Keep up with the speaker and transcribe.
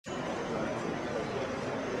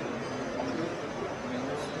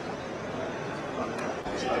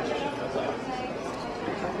So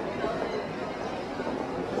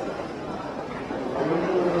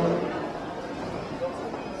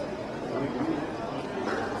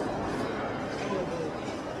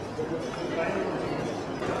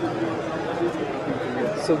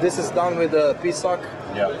this is done with a P-sock?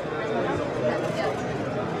 Yeah.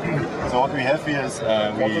 So what we have here is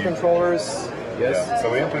motor controllers. Yes. Yeah.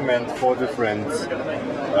 So we implement 4 different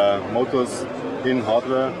motors in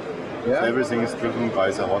hardware. Yeah. So everything is driven by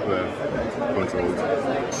the hardware controlled.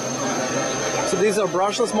 So these are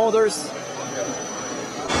brushless motors.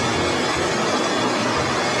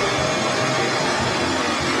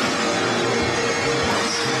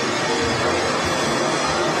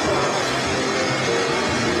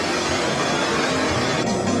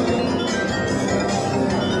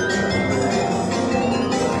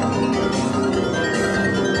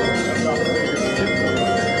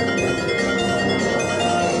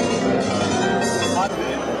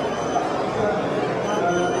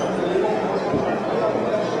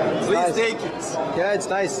 Take it. Yeah, it's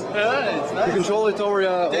nice. Yeah, it's nice. You control it over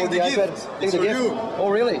the iPad. It's for you. Oh,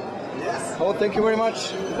 really? Yes. Oh, thank you very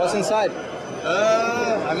much. What's inside?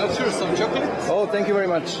 I'm not sure. Some chocolate. Oh, thank you very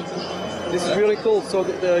much. This is really cool. So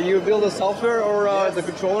you build the software or yes. the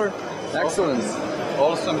controller? Excellent.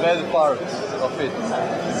 Also embedded parts of it.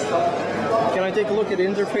 Can I take a look at the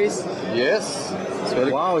interface? Yes. It's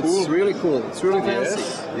very wow, cool. It's really cool. It's really fancy.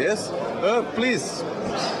 Yes. Yes. Please.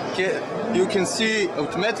 You can see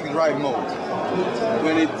automatic drive mode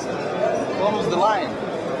when it follows the line.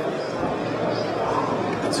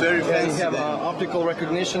 It's very fancy. You have optical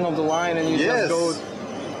recognition of the line, and you yes. just go.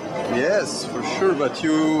 Yes, for sure. But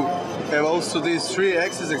you have also this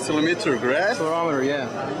 3-axis accelerometer graph. Accelerometer, yeah.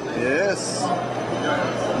 Yes.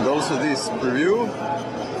 And also this preview.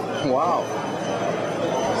 Wow.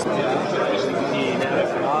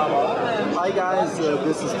 Hi guys,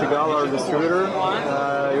 this is Tegal, our distributor.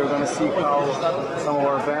 You're going to see how some of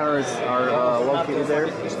our banners are located there.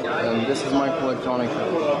 And this is mikroElektronika.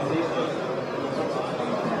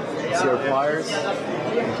 It's your pliers,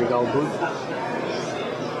 Tegal booth.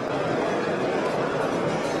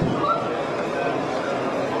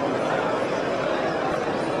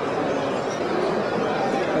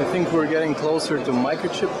 I think we're getting closer to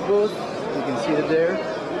microchip booth. You can see it there.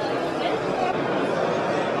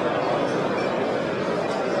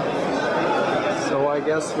 So I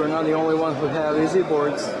guess we're not the only one who have easy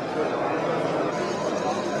boards.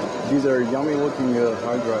 These are yummy looking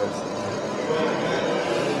hard drives.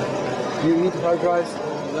 Do you eat hard drives?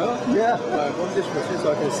 No? Yeah. I want this machine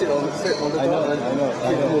so I can sit on the top and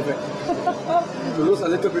keep moving. To lose a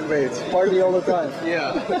little bit weight. Party all the time.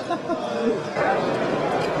 Yeah.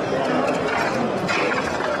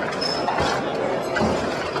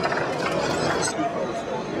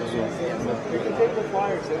 You can take the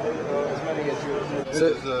flyers, as many as you. This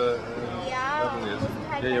is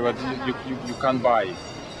yeah, but you can't buy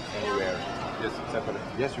anywhere. Yes, separate.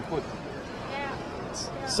 Yes, you could.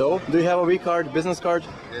 So, do you have a V-card, business card?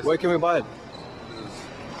 Yes. Where can we buy it?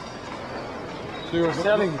 So you're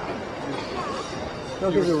selling? No,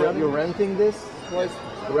 you're renting this? Yes.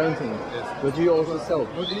 Renting. Yes. But you also sell?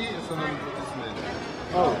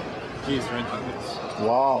 Oh. He is renting this.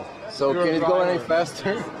 Wow. So can it go any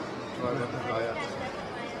faster?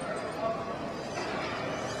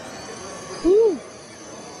 Woo!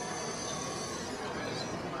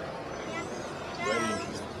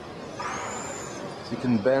 So you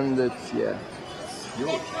can bend it, yeah.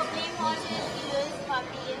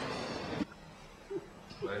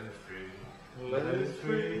 Let it free, let it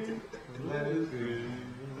free, let it free,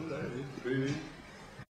 let it free.